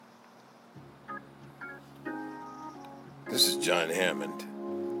This is John Hammond.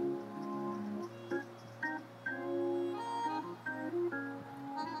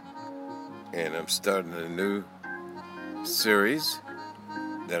 And I'm starting a new series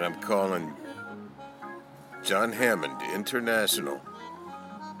that I'm calling John Hammond International.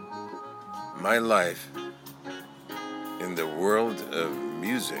 My life in the world of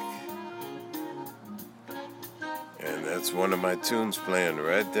music. And that's one of my tunes playing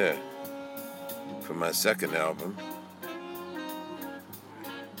right there from my second album.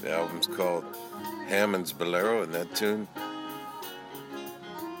 The album's called Hammond's Bolero, and that tune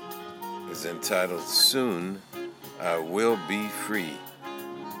is entitled Soon I Will Be Free.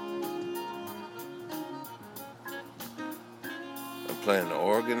 I'm playing the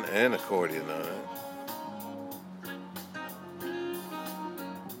organ and accordion on it.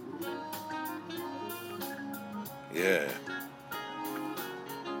 Yeah.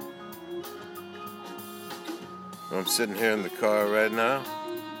 I'm sitting here in the car right now,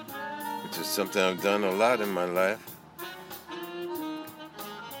 which is something I've done a lot in my life.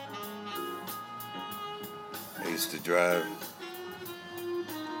 I used to drive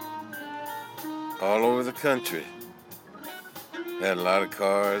all over the country. Had a lot of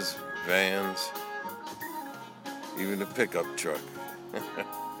cars, vans, even a pickup truck.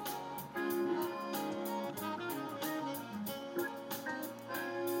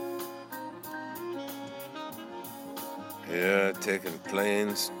 Yeah, taking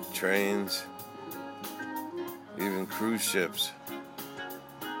planes, trains, even cruise ships.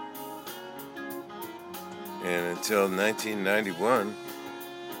 And until 1991,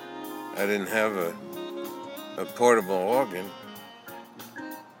 I didn't have a portable organ.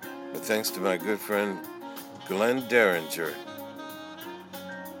 But thanks to my good friend Glenn Derringer,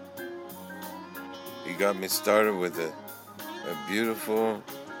 he got me started with a beautiful,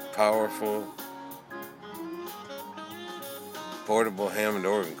 powerful, portable Hammond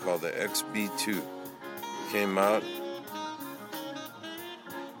organ called the XB2. It came out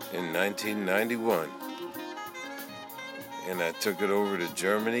in 1991. And I took it over to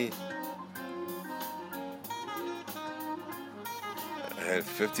Germany. I had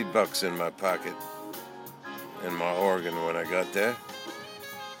 $50 in my pocket and my organ when I got there.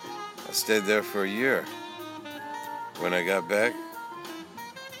 I stayed there for a year. When I got back,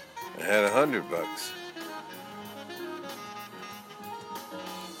 I had $100.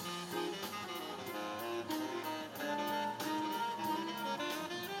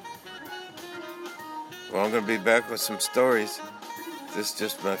 Well, I'm going to be back with some stories. This is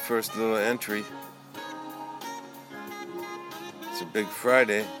just my first little entry. It's a big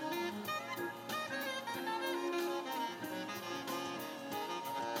Friday.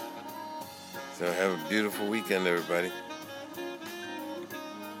 So have a beautiful weekend, everybody.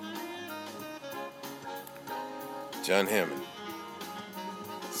 John Hammond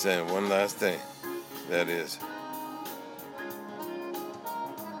saying one last thing. That is,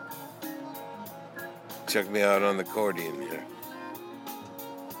 check me out on the accordion here.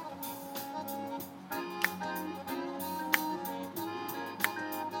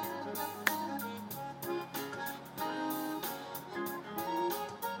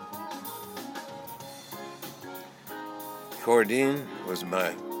 Accordion was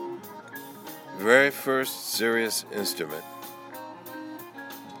my very first serious instrument.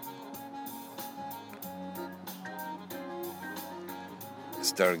 I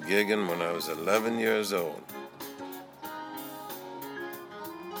started gigging when I was 11 years old.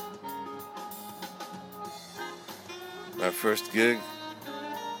 My first gig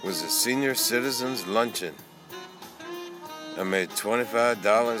was a senior citizens luncheon. I made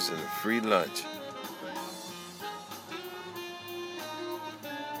 $25 in a free lunch.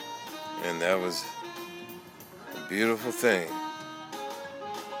 And that was a beautiful thing.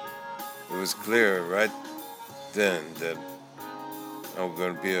 It was clear right then that I'm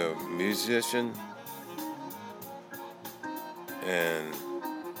going to be a musician and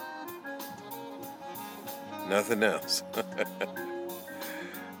nothing else.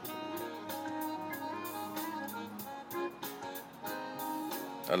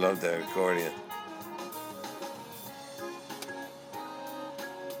 I love that accordion.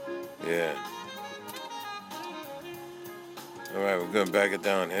 Yeah. All right, we're going to back it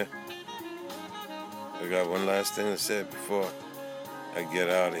down here. I got one last thing to say before I get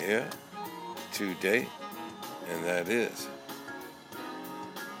out of here today, and that is,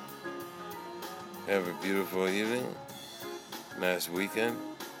 have a beautiful evening, nice weekend,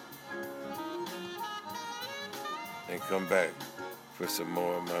 and come back for some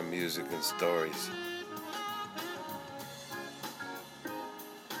more of my music and stories.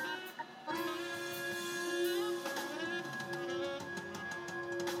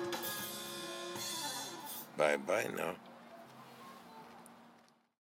 Bye-bye now.